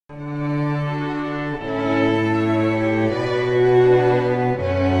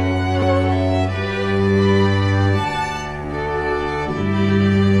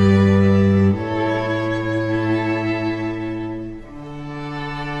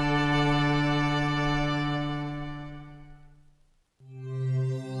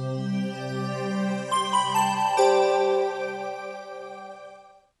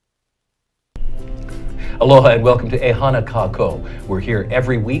Aloha and welcome to Ehana Kako. We're here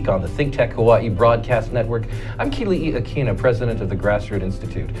every week on the ThinkTech Hawaii broadcast network. I'm Kili'i Akina, president of the Grassroot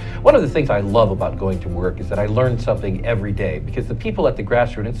Institute. One of the things I love about going to work is that I learn something every day because the people at the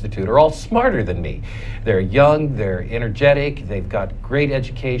Grassroot Institute are all smarter than me. They're young, they're energetic, they've got great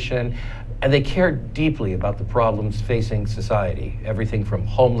education, and they care deeply about the problems facing society. Everything from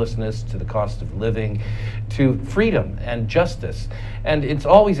homelessness to the cost of living to freedom and justice. And it's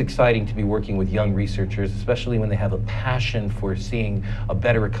always exciting to be working with young researchers, especially when they have a passion for seeing a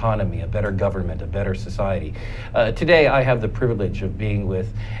better economy, a better government, a better society. Today I have the privilege of being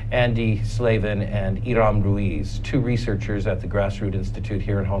with Andy Slaven and Hiram Ruiz, two researchers at the Grassroot Institute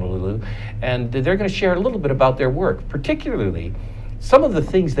here in Honolulu. And they're going to share a little bit about their work, particularly some of the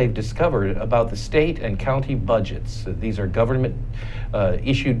things they've discovered about the state and county budgets. These are government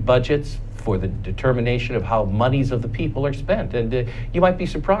issued budgets for the determination of how monies of the people are spent. And you might be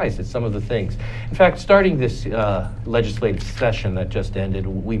surprised at some of the things. In fact, starting this legislative session that just ended,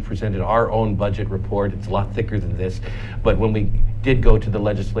 we presented our own budget report. It's a lot thicker than this. But when we did go to the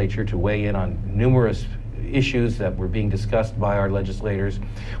legislature to weigh in on numerous issues that were being discussed by our legislators,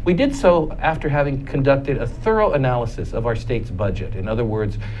 we did so after having conducted a thorough analysis of our state's budget. In other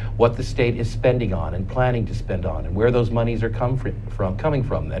words, what the state is spending on and planning to spend on, and where those monies are coming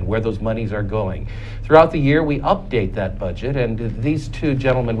from, and where those monies are going. Throughout the year, we update that budget, and these two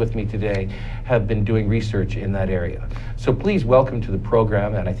gentlemen with me today have been doing research in that area. So please welcome to the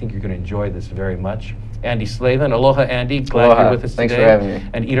program, and I think you're going to enjoy this very much, Andy Slaven. Aloha, Andy. Glad you're with us Thanks today. Thanks for having me.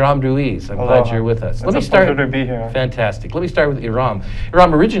 And Hiram Ruiz. I'm glad you're with us. It's a pleasure to be here. Fantastic. Let me start with Hiram.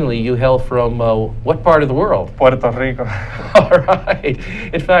 Hiram, originally you hail from what part of the world? Puerto Rico. All right.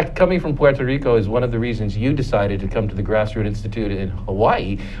 In fact, coming from Puerto Rico is one of the reasons you decided to come to the Grassroot Institute in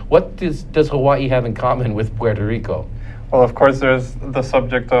Hawaii. What does Hawaii have in common with Puerto Rico? Well, of course, there's the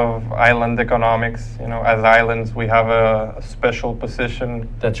subject of island economics. You know, as islands, we have a special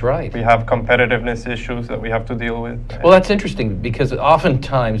position. That's right. We have competitiveness issues that we have to deal with. Well, that's interesting because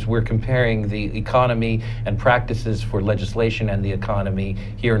oftentimes we're comparing the economy and practices for legislation and the economy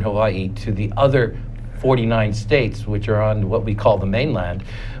here in Hawaii to the other 49 states, which are on what we call the mainland.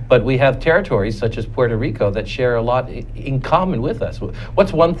 But we have territories such as Puerto Rico that share a lot in common with us.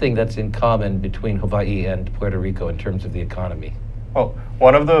 What's one thing that's in common between Hawaii and Puerto Rico in terms of the economy? Well,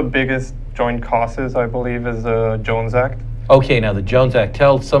 one of the biggest joint causes, I believe, is the Jones Act. Okay, now the Jones Act.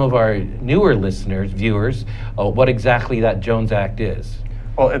 Tell some of our newer listeners, viewers, what exactly that Jones Act is.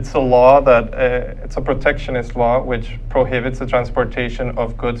 Well, it's a law that, it's a protectionist law which prohibits the transportation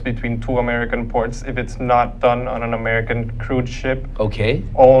of goods between two American ports if it's not done on an American crude ship. Okay.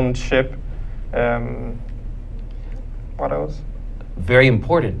 Owned ship. What else? Very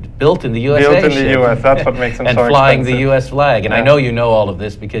important. Built in the USA. Built in the U.S. That's what makes them and so flying expensive. the U.S. flag. And Yeah. I know you know all of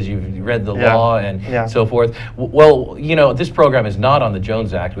this because you've read the law and so forth. Well, you know, this program is not on the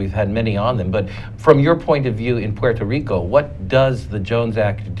Jones Act. We've had many on them. But from your point of view in Puerto Rico, what does the Jones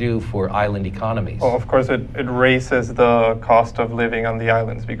Act do for island economies? Well, of course, it raises the cost of living on the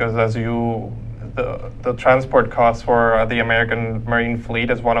islands because the transport costs for the American Marine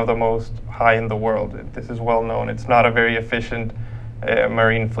Fleet is one of the most high in the world. This is well known. It's not a very efficient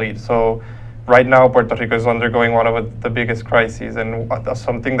marine fleet. So right now Puerto Rico is undergoing one of the biggest crises, and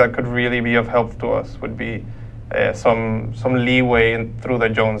something that could really be of help to us would be some leeway through the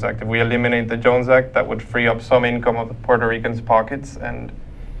Jones Act. If we eliminate the Jones Act, that would free up some income of the Puerto Ricans' pockets, and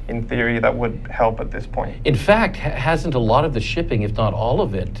in theory that would help at this point. In fact, hasn't a lot of the shipping, if not all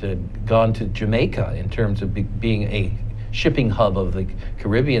of it, gone to Jamaica in terms of being a shipping hub of the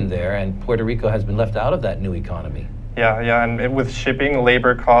Caribbean there, and Puerto Rico has been left out of that new economy? Yeah, and with shipping,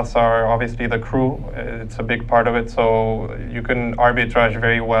 labor costs are obviously the crew. It's a big part of it, so you can arbitrage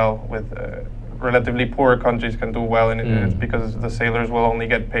very well with relatively poor countries can do well in it. It's because the sailors will only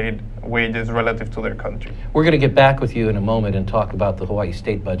get paid wages relative to their country. We're going to get back with you in a moment and talk about the Hawaii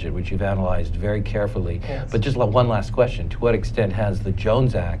state budget, which you've analyzed very carefully. Yes. But just one last question. To what extent has the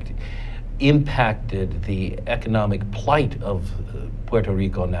Jones Act impacted the economic plight of Puerto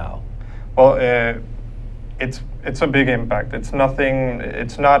Rico now? Well, it's a big impact. It's not,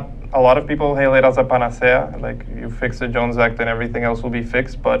 a lot of people hail it as a panacea, like you fix the Jones Act and everything else will be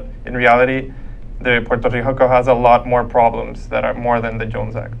fixed, but in reality, Puerto Rico has a lot more problems that are more than the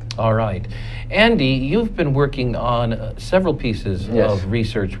Jones Act. All right. Andy, you've been working on several pieces of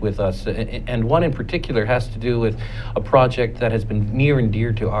research with us, and one in particular has to do with a project that has been near and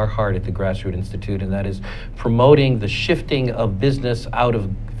dear to our heart at the Grassroot Institute, and that is promoting the shifting of business out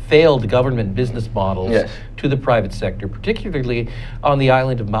of failed government business models Yes. to the private sector, particularly on the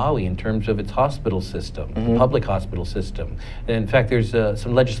island of Maui in terms of its hospital system, the public hospital system. And in fact, there's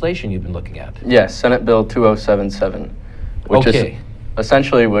some legislation you've been looking at. Yes, Senate Bill 2077, which Okay. is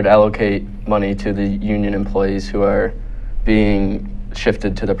essentially would allocate money to the union employees who are being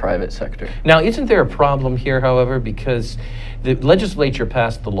shifted to the private sector. Now, isn't there a problem here, however, because the legislature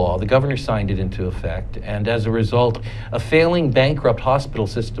passed the law, the governor signed it into effect, and as a result, a failing, bankrupt hospital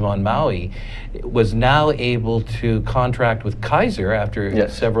system on Maui was now able to contract with Kaiser after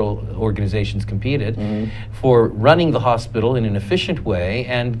Yes. several organizations competed for running the hospital in an efficient way.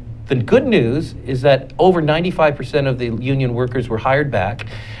 And the good news is that over 95% of the union workers were hired back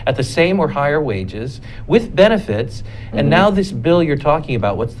at the same or higher wages with benefits. And now this bill you're talking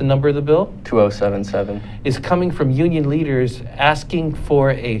about, what's the number of the bill? 2077. Is coming from union leaders asking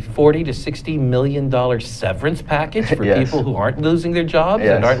for a $40 to $60 million severance package for Yes. people who aren't losing their jobs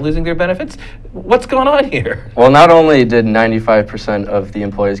and Yes. aren't losing their benefits. What's going on here? Well, not only did 95% of the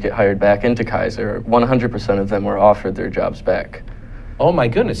employees get hired back into Kaiser, 100% of them were offered their jobs back. Oh my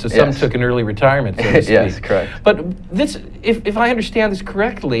goodness, so some Yes. took an early retirement, so to speak. Yes, correct. But this, if I understand this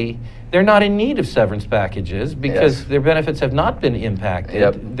correctly, they're not in need of severance packages because Yes. their benefits have not been impacted.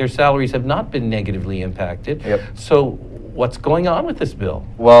 Yep. Their salaries have not been negatively impacted. Yep. So what's going on with this bill?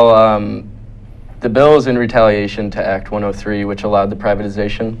 Well, the bill is in retaliation to Act 103, which allowed the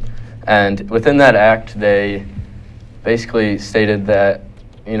privatization. And within that act, they basically stated that,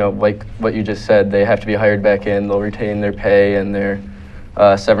 you know, like what you just said, they have to be hired back in, they'll retain their pay and their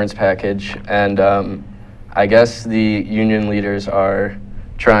severance package. And I guess the union leaders are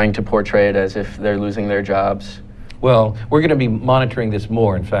trying to portray it as if they're losing their jobs. Well, we're going to be monitoring this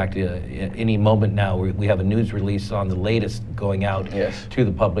more. In fact, any moment now, we have a news release on the latest going out Yes. to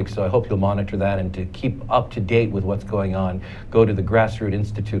the public, so I hope you'll monitor that. And to keep up to date with what's going on, go to the Grassroot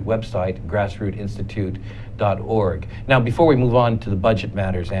Institute website, grassrootinstitute.org. Now, before we move on to the budget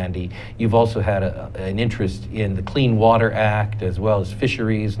matters, Andy, you've also had an interest in the Clean Water Act as well as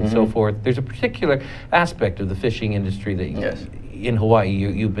fisheries and so forth. There's a particular aspect of the fishing industry that Yes. in Hawaii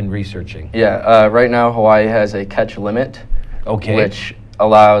you've been researching. Yeah, right now Hawaii has a catch limit, Okay. which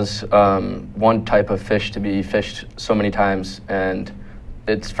allows one type of fish to be fished so many times, and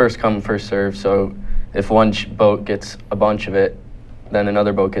it's first come, first serve. So if one boat gets a bunch of it, then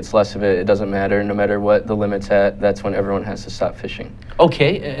another boat gets less of it. It doesn't matter. No matter what the limit's at, that's when everyone has to stop fishing.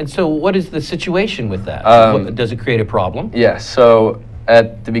 Okay, and so what is the situation with that? Does it create a problem? Yeah, so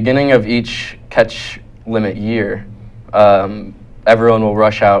at the beginning of each catch limit year, everyone will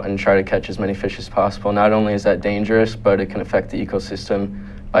rush out and try to catch as many fish as possible. Not only is that dangerous, but it can affect the ecosystem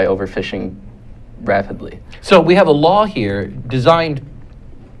by overfishing rapidly. So we have a law here designed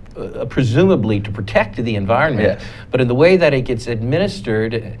presumably to protect the environment, Yes. but in the way that it gets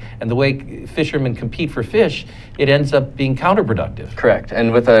administered and the way fishermen compete for fish, it ends up being counterproductive. Correct.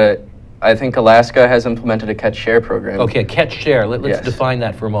 And I think Alaska has implemented a catch share program. Okay, catch share. Let's Yes. define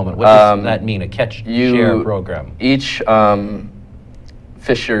that for a moment. What does that mean, a catch You- share program? Each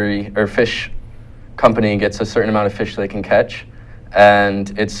fishery or fish company gets a certain amount of fish they can catch,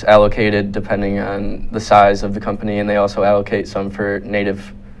 and it's allocated depending on the size of the company, and they also allocate some for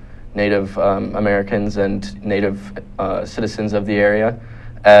Native Americans and Native citizens of the area.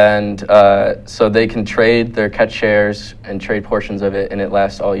 And so they can trade their catch shares and trade portions of it, and it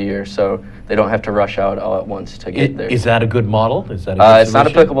lasts all year. So they don't have to rush out all at once to get there. Is that a good model? Is that a good it's not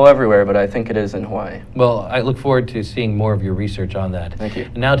solution? applicable everywhere, but I think it is in Hawaii. Well, I look forward to seeing more of your research on that. Thank you.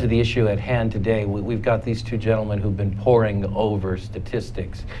 Now to the issue at hand today. We've got these two gentlemen who've been poring over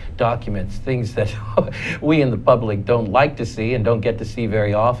statistics, documents, things that we in the public don't like to see and don't get to see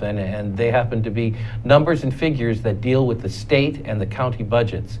very often, and they happen to be numbers and figures that deal with the state and the county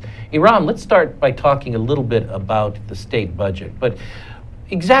budgets. Hiram, let's start by talking a little bit about the state budget. But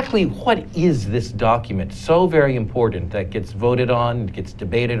exactly what is this document, so very important, that gets voted on, gets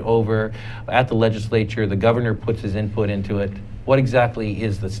debated over at the legislature, the governor puts his input into it? What exactly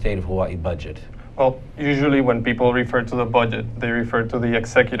is the state of Hawaii budget? Well, usually when people refer to the budget, they refer to the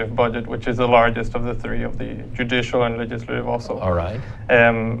executive budget, which is the largest of the three, of the judicial and legislative also. All right.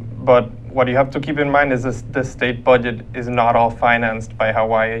 But what you have to keep in mind is the state budget is not all financed by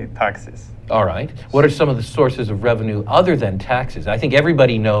Hawaii taxes. All right. What are some of the sources of revenue other than taxes? I think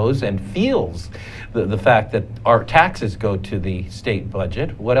everybody knows and feels the fact that our taxes go to the state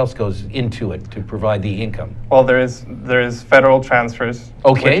budget. What else goes into it to provide the income? Well, there is federal transfers,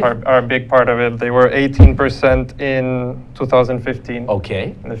 Okay. which are a big part of it. They were 18% in 2015.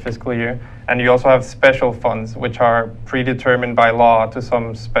 Okay. In the fiscal year. And you also have special funds, which are predetermined by law to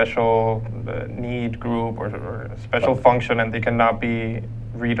some special need group or special function, and they cannot be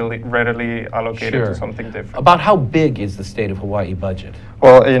readily allocated to something different. About how big is the state of Hawaii budget?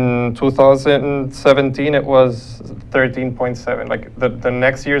 Well, in 2017, it was 13.7. Like the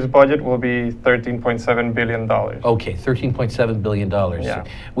next year's budget will be $13.7 billion. Okay, $13.7 billion. Yeah.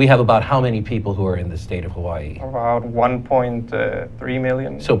 We have about how many people who are in the state of Hawaii? About 1.3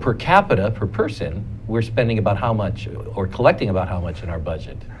 million. So per capita, per person, we're spending about how much, or collecting about how much in our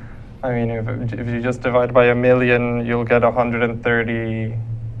budget? I mean, if you just divide by 1 million, you'll get 130,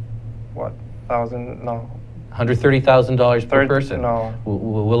 what, thousand? No. $130,000 per person? No.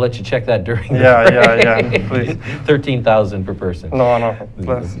 We'll let you check that during Yeah, please. 13,000 per person. No,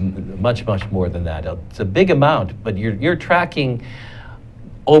 less. Much more than that. It's a big amount, but you're tracking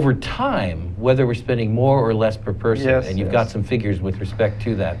over time whether we're spending more or less per person, and you've got some figures with respect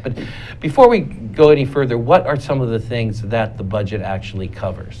to that. But before we go any further, what are some of the things that the budget actually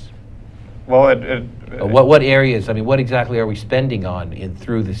covers? Well, what areas? I mean, what exactly are we spending on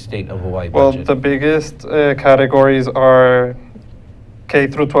through the state of Hawaii budget? Well, the biggest categories are K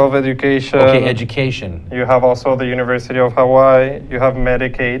through 12 education. Okay, education. You have also the University of Hawaii. You have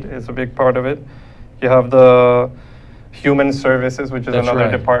Medicaid is a big part of it. You have the Human Services, which is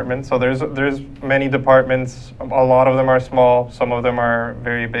another department. So there's many departments. A lot of them are small. Some of them are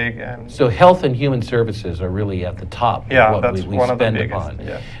very big. And so health and human services are really at the top. Yeah, of what that's we one spend of the biggest. upon.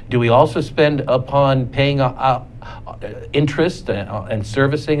 Yeah. Do we also spend upon paying interest and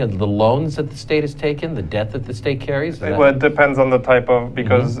servicing of the loans that the state has taken, the debt that the state carries? Well, it depends on the type of,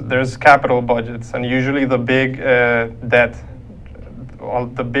 because there's capital budgets, and usually the big debt, all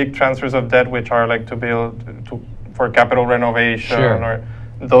the big transfers of debt, which are like to build for capital renovation, or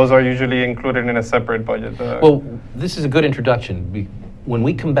those are usually included in a separate budget. Well, this is a good introduction. When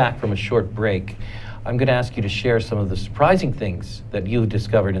we come back from a short break, I'm going to ask you to share some of the surprising things that you've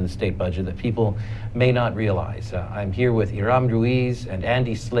discovered in the state budget that people may not realize. I'm here with Hiram Ruiz and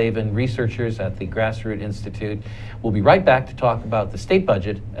Andy Slaven, researchers at the Grassroot Institute. We'll be right back to talk about the state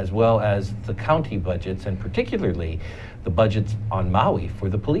budget as well as the county budgets, and particularly the budgets on Maui for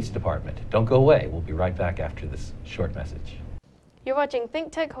the police department. Don't go away. We'll be right back after this short message. You're watching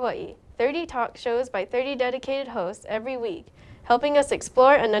ThinkTech Hawaii, 30 talk shows by 30 dedicated hosts every week, helping us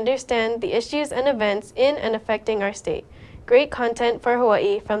explore and understand the issues and events in and affecting our state. Great content for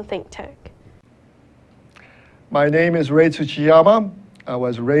Hawaii from ThinkTech. My name is Ruiz. I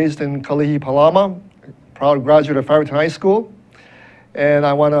was raised in Kalihi, Palama, proud graduate of Farrington High School. And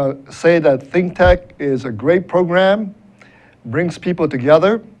I want to say that ThinkTech is a great program, brings people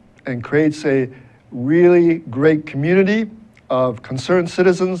together, and creates a really great community of concerned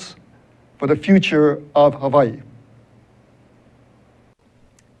citizens for the future of Hawaii.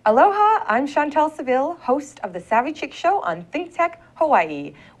 Aloha, I'm Chantel Seville, host of the Savvy Chick Show on ThinkTech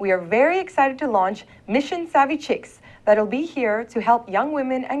Hawaii. We are very excited to launch Mission Savvy Chicks that'll be here to help young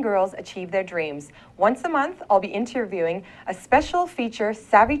women and girls achieve their dreams. Once a month, I'll be interviewing a special feature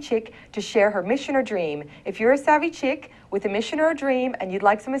Savvy Chick to share her mission or dream. If you're a Savvy Chick with a mission or a dream and you'd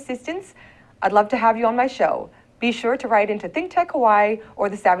like some assistance, I'd love to have you on my show. Be sure to write into ThinkTech Hawaii or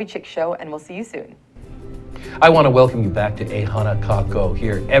the Savvy Chick Show, and we'll see you soon. I want to welcome you back to Ehana Kako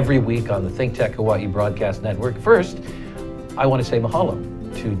here every week on the ThinkTech Hawaii Broadcast Network. First, I want to say mahalo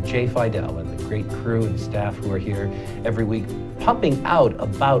to Jay Fidel and the great crew and staff who are here every week, pumping out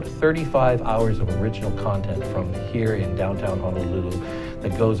about 35 hours of original content from here in downtown Honolulu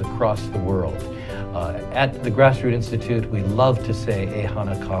that goes across the world. At the Grassroot Institute, we love to say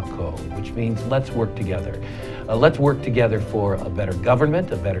Ehana Kako, which means let's work together. Let's work together for a better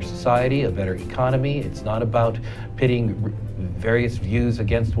government, a better society, a better economy. It's not about pitting various views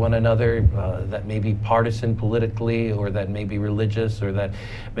against one another that may be partisan politically, or that may be religious, or that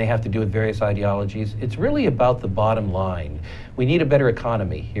may have to do with various ideologies. It's really about the bottom line. We need a better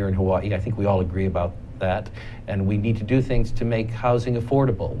economy here in Hawaii. I think we all agree about that. And we need to do things to make housing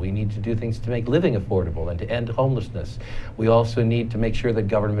affordable. We need to do things to make living affordable and to end homelessness. We also need to make sure that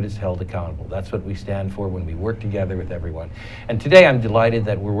government is held accountable. That's what we stand for when we work together with everyone. And today I'm delighted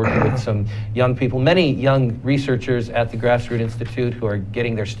that we're working with some young people, many young researchers at the Grassroot Institute who are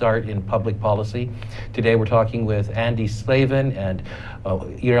getting their start in public policy. Today we're talking with Andy Slaven and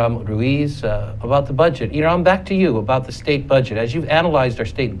Hiram Ruiz about the budget. Hiram, back to you about the state budget. As you've analyzed our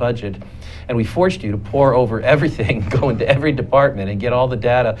state budget, and we forced you to pour over everything, go into every department and get all the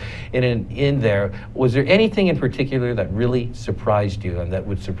data in there. Was there anything in particular that really surprised you and that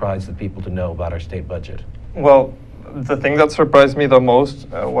would surprise the people to know about our state budget? Well, the thing that surprised me the most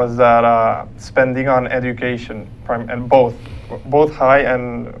was that spending on education, and both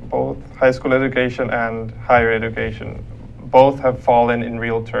high school education and higher education, both have fallen in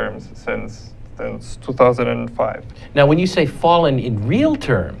real terms since since 2005. Now, when you say fallen in real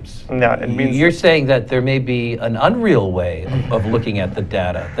terms, Yeah, it means you're saying that there may be an unreal way of looking at the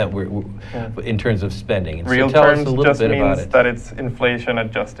data that we're in terms of spending. And real so tell us terms a little just bit about means it. that it's inflation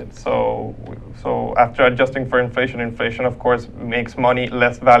adjusted. So after adjusting for inflation, inflation of course makes money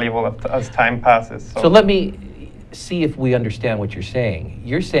less valuable as time passes. So let me see if we understand what you're saying.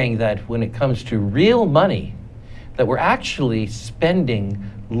 You're saying that when it comes to real money, that we're actually spending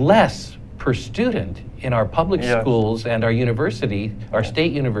less per student in our public Yes. schools and our university, our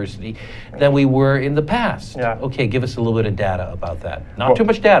state university, than we were in the past. Yeah. Okay, give us a little bit of data about that. Not Well, too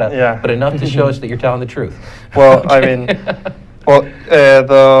much data, yeah. but enough to show us that you're telling the truth. Well, I mean,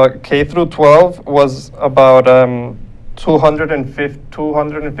 the K through 12 was about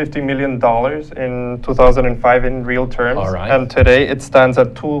 $250 million in 2005 in real terms. All right. And today it stands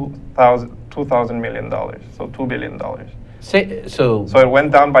at $2,000 million, so $2 billion. So So it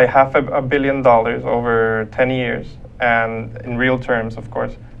went down by $500 million over 10 years, and in real terms, of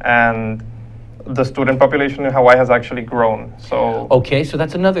course. And the student population in Hawaii has actually grown. So okay, so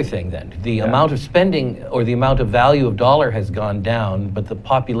that's another thing then. The amount of spending or the amount of value of dollar has gone down, but the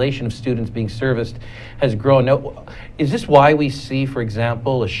population of students being serviced has grown. Now, is this why we see, for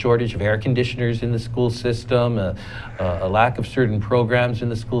example, a shortage of air conditioners in the school system, a lack of certain programs in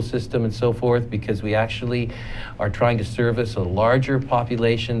the school system and so forth, because we actually are trying to service a larger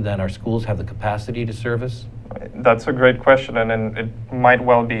population than our schools have the capacity to service? that's a great question, and it might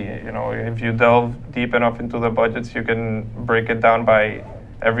well be. You know, if you delve deep enough into the budgets, you can break it down by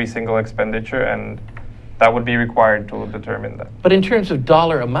every single expenditure, and that would be required to determine that. But in terms of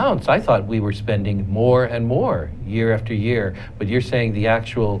dollar amounts, I thought we were spending more and more year after year, but you're saying the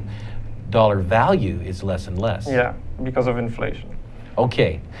actual dollar value is less and less. Yeah, because of inflation.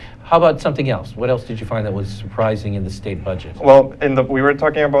 Okay. How about something else? What else did you find that was surprising in the state budget? Well, we were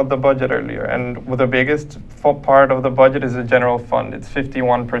talking about the budget earlier, and the biggest part of the budget is the general fund. It's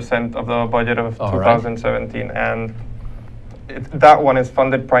 51% of the budget of All 2017, right. And that one is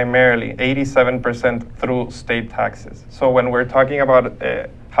funded primarily 87% through state taxes. So when we're talking about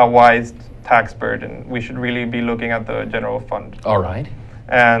Hawaii's tax burden, we should really be looking at the general fund. All right.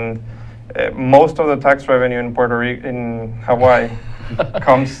 And most of the tax revenue in in Hawaii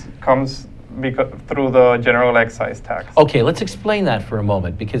comes through the general excise tax. Okay, let's explain that for a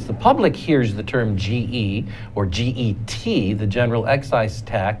moment, because the public hears the term GE or GET, the general excise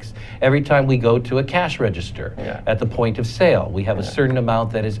tax, every time we go to a cash register at the point of sale. We have a certain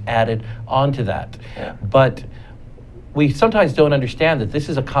amount that is added onto that. But we sometimes don't understand that this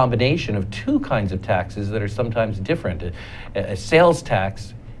is a combination of two kinds of taxes that are sometimes different, a sales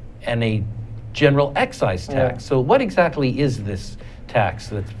tax and a general excise tax. So what exactly is this tax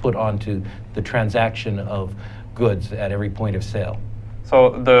that's put onto the transaction of goods at every point of sale?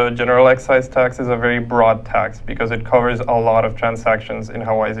 So the general excise tax is a very broad tax because it covers a lot of transactions in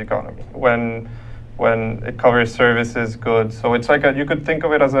Hawaii's economy. When it covers services, goods, so it's like you could think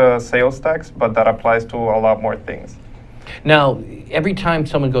of it as a sales tax, but that applies to a lot more things. Now, every time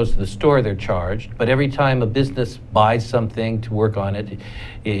someone goes to the store, they're charged, but every time a business buys something to work on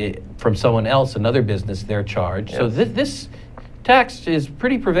it from someone else, another business, they're charged. So this tax is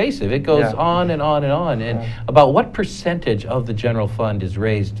pretty pervasive. It goes on and on and on. And about what percentage of the general fund is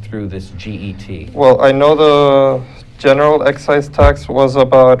raised through this GET? Well, I know the general excise tax was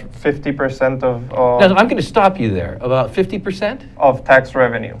about 50% of... now, I'm going to stop you there. About 50%? Of tax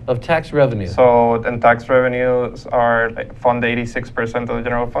revenue. Of tax revenue. So, and tax revenues fund 86% of the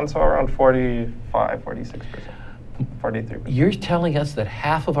general fund, so around 45, 46%. 43%. You're telling us that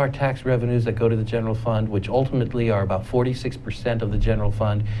half of our tax revenues that go to the general fund, which ultimately are about 46% of the general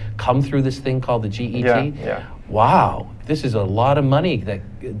fund, come through this thing called the GET? Yeah. Wow, this is a lot of money that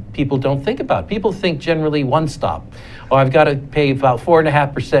people don't think about. People think generally one stop. Oh, I've got to pay about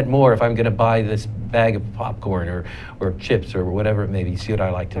 4.5% more if I'm going to buy this bag of popcorn or chips or whatever it may be. See what I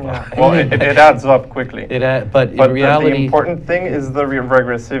like to buy. Well, it adds up quickly. But in reality, the important thing is the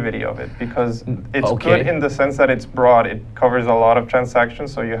regressivity of it, because it's good in the sense that it's broad. It covers a lot of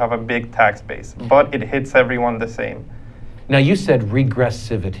transactions, so you have a big tax base, but it hits everyone the same. Now, you said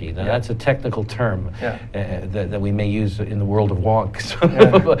regressivity. Now, that's a technical term that we may use in the world of wonks.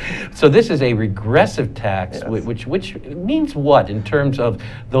 So this is a regressive tax, which means what in terms of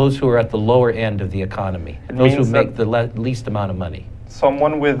those who are at the lower end of the economy, those who make the least amount of money?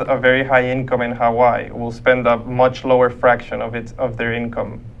 Someone with a very high income in Hawaii will spend a much lower fraction of their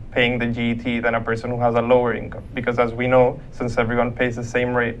income paying the GET than a person who has a lower income. Because as we know, since everyone pays the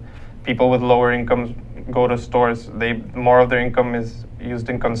same rate, people with lower incomes go to stores, more of their income is used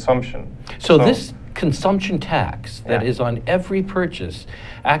in consumption. So this consumption tax that is on every purchase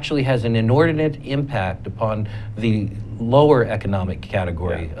actually has an inordinate impact upon the lower economic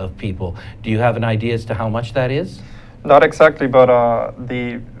category of people. Do you have an idea as to how much that is? Not exactly, but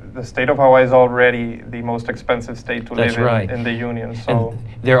the state of Hawaii is already the most expensive state to live in the union. So and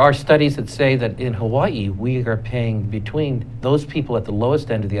there are studies that say that in Hawaii, we are paying between those people at the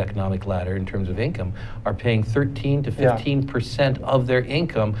lowest end of the economic ladder in terms of income are paying 13 to 15% of their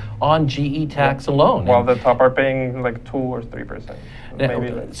income on GE tax alone. While the top are paying like 2 or 3%.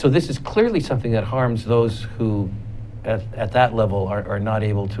 Maybe. So this is clearly something that harms those who at that level are not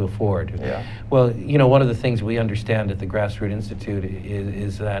able to afford. Yeah. Well, you know, one of the things we understand at the Grassroot Institute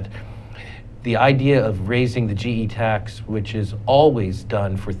is that the idea of raising the GE tax, which is always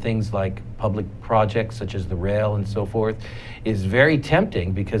done for things like public projects such as the rail and so forth, is very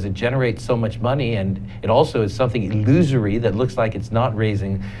tempting because it generates so much money, and it also is something illusory that looks like it's not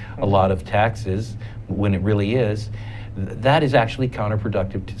raising a lot of taxes when it really is. That is actually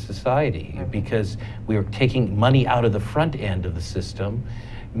counterproductive to society because we are taking money out of the front end of the system,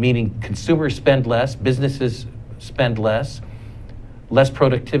 meaning consumers spend less, businesses spend less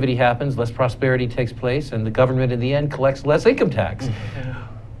productivity happens, less prosperity takes place, and the government in the end collects less income tax.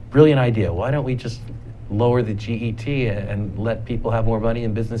 Brilliant idea. Why don't we just lower the GET and let people have more money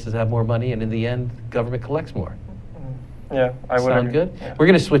and businesses have more money, and in the end, government collects more? Yeah, I would Sound agree. good? Yeah. We're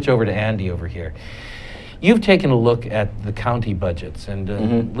going to switch over to Andy over here. You've taken a look at the county budgets,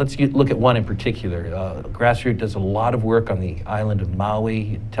 and let's look at one in particular. Grassroot does a lot of work on the island of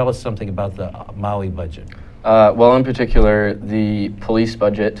Maui. Tell us something about the Maui budget. Well, in particular, the police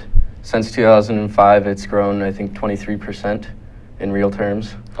budget, since 2005, it's grown, I think, 23% in real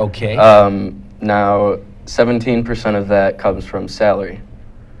terms. Okay. Now, 17% of that comes from salary.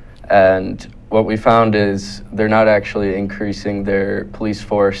 And what we found is they're not actually increasing their police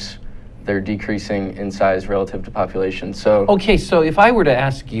force. They're decreasing in size relative to population. So okay, so if I were to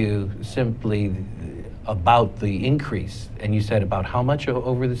ask you simply about the increase, and you said about how much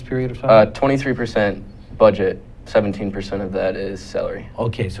over this period of time? 23% budget, 17% of that is salary.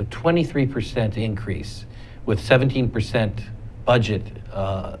 Okay, so 23% increase with 17% budget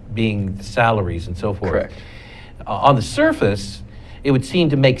being salaries and so forth. Correct. On the surface, it would seem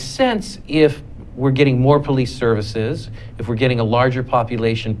to make sense if we're getting more police services, if we're getting a larger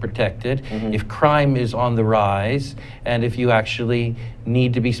population protected, if crime is on the rise, and if you actually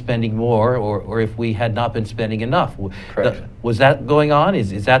need to be spending more, or if we had not been spending enough. Correct. Was that going on?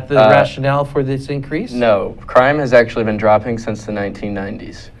 Is that the rationale for this increase? No, crime has actually been dropping since the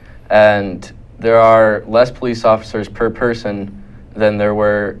 1990s. And there are less police officers per person than there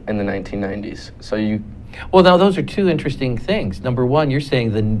were in the 1990s. So Well, now those are two interesting things. Number one, you're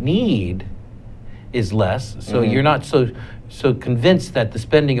saying the need is less, so you're not so convinced that the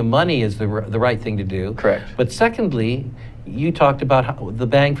spending of money is the right thing to do. Correct. But secondly, you talked about the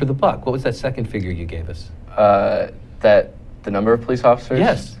bang for the buck. What was that second figure you gave us? That the number of police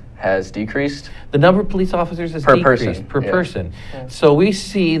officers has decreased. The number of police officers has Per decreased person, per yeah. person. So we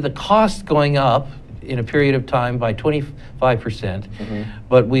see the cost going up in a period of time by 25%,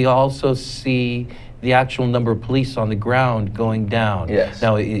 but we also see the actual number of police on the ground going down. Yes.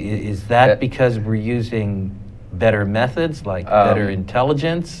 Now, is that because we're using better methods, like better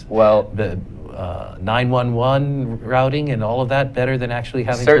intelligence? Well, the 911 routing and all of that better than actually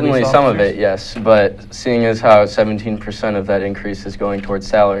having certainly police some of officers? it, yes. But seeing as how 17% of that increase is going towards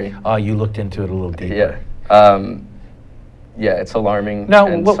salary. You looked into it a little deeper. Yeah. Yeah, it's alarming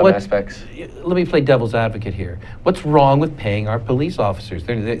in some aspects. Let me play devil's advocate here. What's wrong with paying our police officers?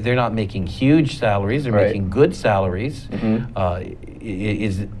 They're not making huge salaries. They're making good salaries.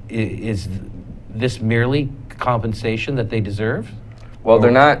 Is this merely compensation that they deserve? Well, they're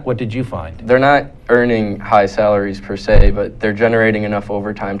not. What did you find? They're not earning high salaries per se, but they're generating enough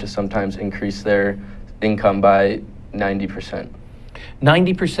overtime to sometimes increase their income by 90%.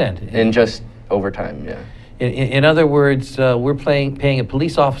 90%? In just overtime, yeah. In other words, we're paying a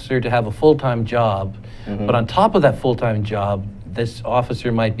police officer to have a full-time job, but on top of that full-time job, this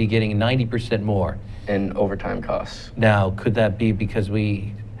officer might be getting 90% more. In overtime costs. Now, could that be because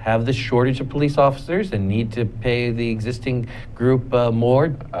we have this shortage of police officers and need to pay the existing group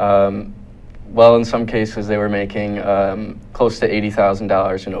more? Well, in some cases, they were making close to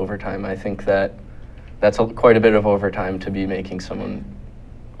 $80,000 in overtime. I think that's quite a bit of overtime to be making someone.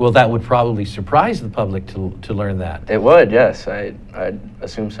 Well, that would probably surprise the public to learn that. It would, yes. I'd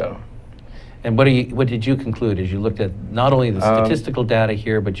assume so. And what did you conclude as you looked at not only the statistical data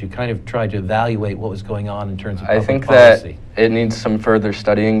here, but you kind of tried to evaluate what was going on in terms of public policy? I think that it needs some further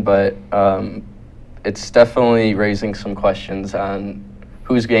studying, but it's definitely raising some questions on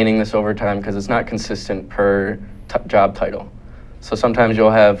who's gaining this overtime, because it's not consistent per job title. So sometimes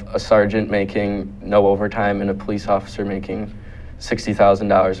you'll have a sergeant making no overtime and a police officer making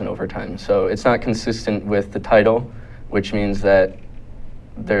 $60,000 in overtime. So it's not consistent with the title, which means that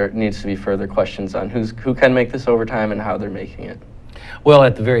there needs to be further questions on who can make this overtime and how they're making it. Well,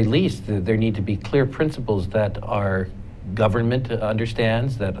 at the very least, there need to be clear principles that our government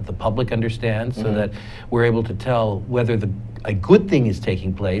understands, that the public understands, so that we're able to tell whether a good thing is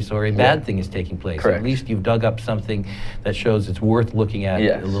taking place or a bad thing is taking place. Correct. At least you've dug up something that shows it's worth looking at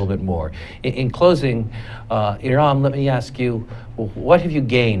Yes. a little bit more. In closing, Hiram, let me ask you, what have you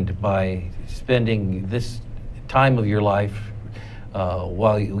gained by spending this time of your life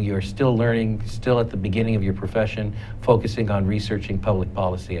while you're still learning, still at the beginning of your profession, focusing on researching public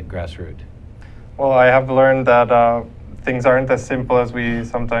policy at Grassroot? Well, I have learned that things aren't as simple as we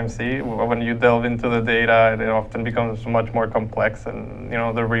sometimes see. When you delve into the data, it often becomes much more complex, and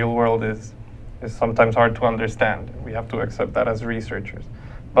the real world is sometimes hard to understand. We have to accept that as researchers.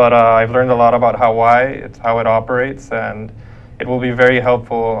 But I've learned a lot about Hawaii, it's how it operates, and it will be very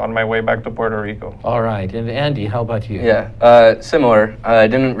helpful on my way back to Puerto Rico. All right, and Andy, how about you? Yeah, similar. I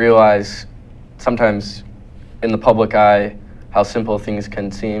didn't realize sometimes in the public eye how simple things can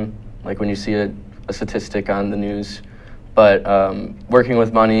seem, like when you see a statistic on the news. But working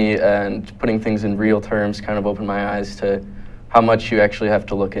with money and putting things in real terms kind of opened my eyes to how much you actually have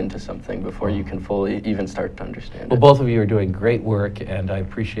to look into something before you can fully even start to understand Well, it. both of you are doing great work, and I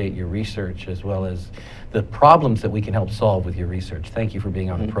appreciate your research as well as the problems that we can help solve with your research. Thank you for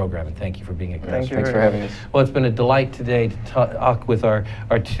being on the program, and thank you for being at Grassroot. Thank you. Thanks for having us. Well, it's been a delight today to talk with our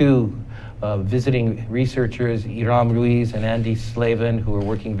two visiting researchers, Hiram Ruiz and Andy Slaven, who are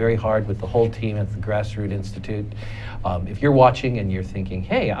working very hard with the whole team at the Grassroot Institute. If you're watching and you're thinking,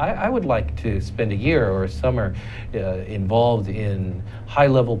 hey, I would like to spend a year or a summer involved in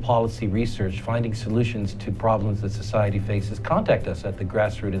high-level policy research, finding solutions to problems that society faces, contact us at the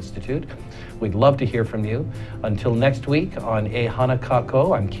Grassroot Institute. We'd love to hear from you. Until next week on E Hana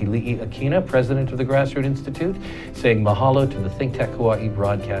Kako, I'm Kili'i Akina, president of the Grassroot Institute, saying mahalo to the ThinkTech Hawaii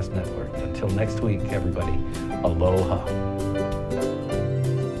Broadcast Network. Until next week, everybody, aloha.